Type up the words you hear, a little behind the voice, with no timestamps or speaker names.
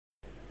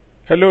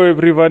Hello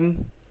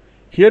everyone.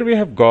 Here we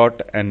have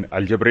got an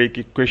algebraic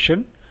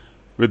equation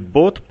with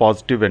both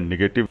positive and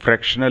negative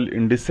fractional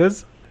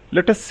indices.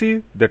 Let us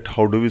see that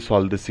how do we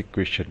solve this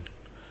equation.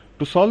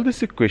 To solve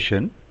this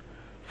equation,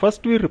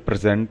 first we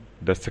represent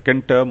the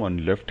second term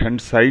on left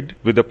hand side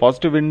with the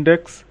positive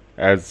index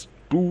as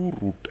 2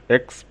 root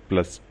x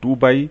plus 2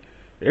 by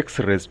x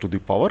raised to the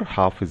power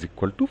half is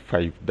equal to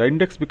 5. The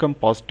index becomes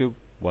positive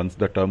once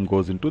the term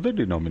goes into the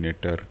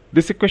denominator.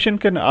 This equation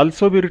can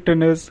also be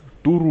written as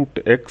 2 root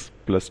x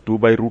plus 2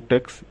 by root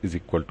x is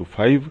equal to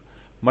 5.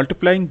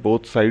 Multiplying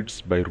both sides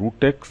by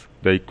root x,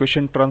 the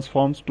equation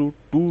transforms to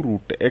 2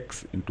 root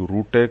x into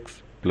root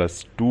x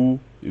plus 2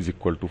 is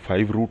equal to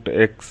 5 root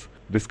x.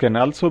 This can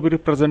also be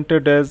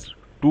represented as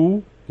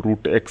 2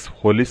 root x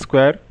whole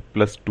square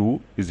plus 2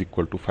 is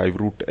equal to 5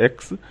 root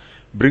x.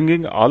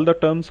 Bringing all the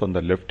terms on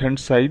the left hand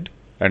side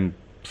and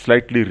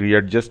slightly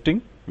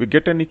readjusting, we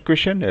get an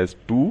equation as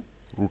 2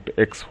 root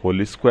x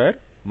whole square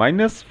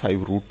minus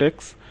 5 root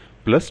x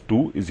plus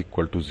 2 is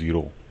equal to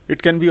 0.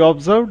 It can be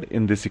observed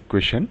in this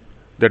equation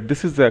that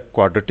this is a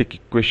quadratic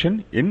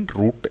equation in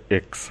root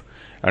x,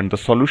 and the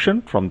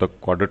solution from the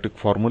quadratic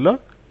formula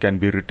can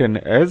be written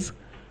as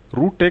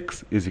root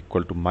x is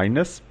equal to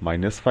minus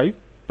 5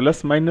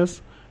 plus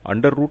minus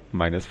under root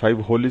minus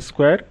 5 whole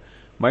square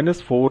minus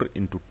 4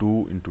 into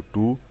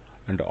 2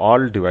 and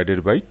all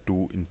divided by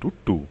 2 into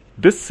 2.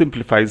 This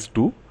simplifies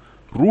to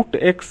root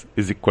x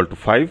is equal to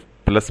 5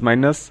 plus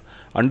minus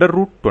under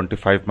root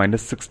 25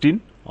 minus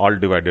 16 all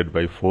divided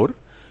by 4,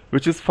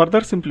 which is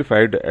further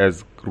simplified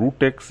as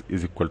root x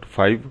is equal to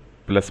 5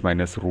 plus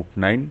minus root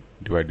 9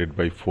 divided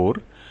by 4,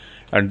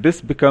 and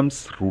this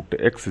becomes root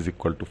x is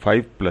equal to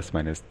 5 plus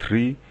minus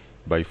 3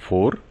 by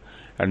 4,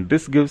 and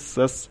this gives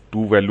us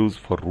two values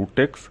for root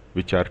x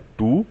which are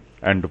 2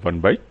 and 1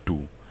 by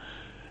 2,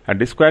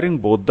 and squaring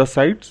both the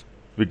sides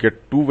we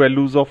get two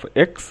values of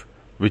x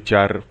which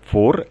are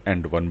 4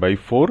 and 1 by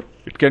 4.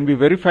 It can be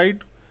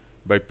verified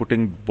by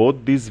putting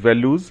both these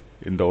values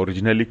in the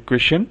original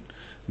equation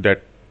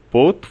that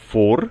both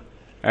 4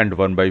 and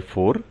 1 by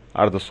 4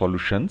 are the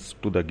solutions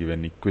to the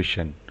given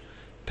equation.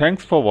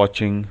 Thanks for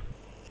watching.